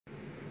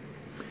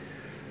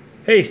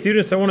Hey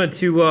students, I wanted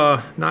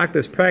to knock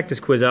this practice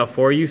quiz out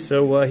for you,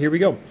 so here we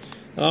go.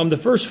 The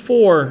first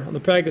four on the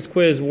practice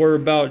quiz were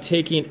about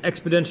taking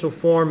exponential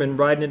form and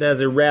writing it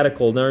as a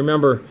radical. Now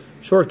remember,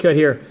 shortcut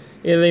here,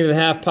 anything with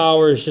half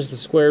power is just the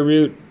square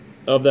root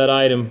of that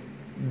item.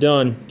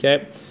 Done,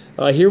 okay?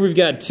 Here we've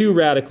got two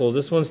radicals.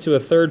 This one's to a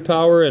third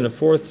power and a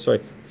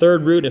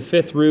third root and a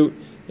fifth root,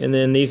 and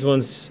then these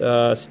ones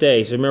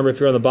stay. So remember, if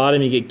you're on the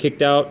bottom, you get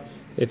kicked out.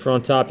 If you're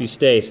on top, you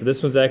stay. So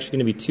this one's actually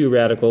going to be two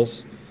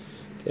radicals.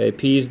 Okay,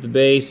 P is the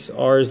base,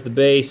 R is the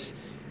base,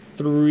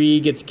 3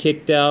 gets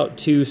kicked out,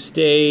 2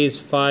 stays,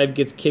 5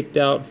 gets kicked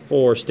out,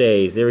 4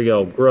 stays. There we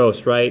go.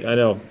 Gross, right? I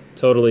know.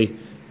 Totally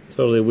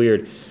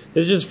weird.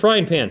 This is just a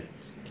frying pan.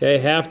 Okay,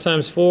 half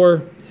times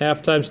 4,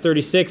 half times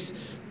 36.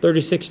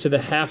 36 to the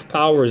half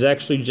power is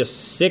actually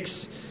just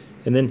 6,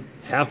 and then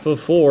half of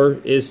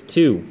 4 is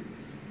 2.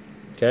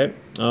 Okay,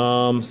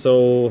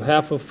 so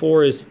half of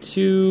 4 is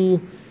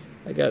 2.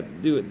 I got to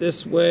do it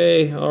this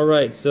way. All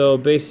right, so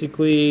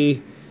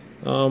basically,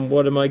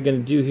 what am I going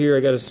to do here?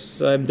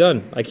 I'm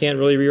done. I can't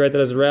really rewrite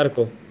that as a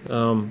radical.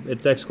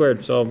 It's x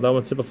squared, so that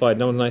one's simplified.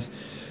 That one's nice,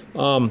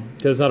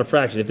 because it's not a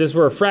fraction. If this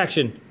were a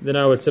fraction, then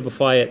I would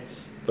simplify it,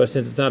 but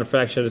since it's not a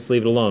fraction, I just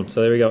leave it alone.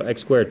 So there we go,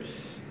 x squared.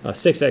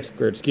 6x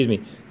squared, excuse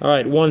me. All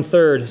right,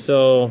 1/3,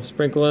 so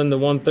sprinkle in the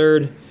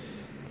 1/3.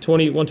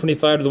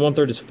 125 to the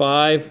 1/3 is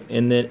 5,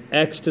 and then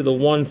x to the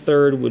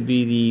 1/3 would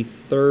be the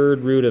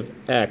third root of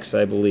x,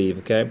 I believe,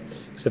 okay?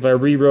 So if I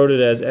rewrote it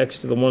as x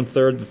to the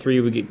 1/3, the 3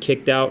 would get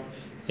kicked out,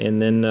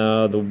 and then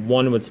the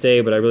 1 would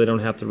stay, but I really don't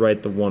have to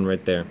write the 1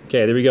 right there.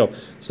 Okay, there we go.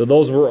 So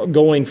those were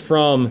going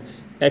from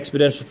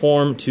exponential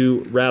form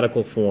to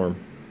radical form.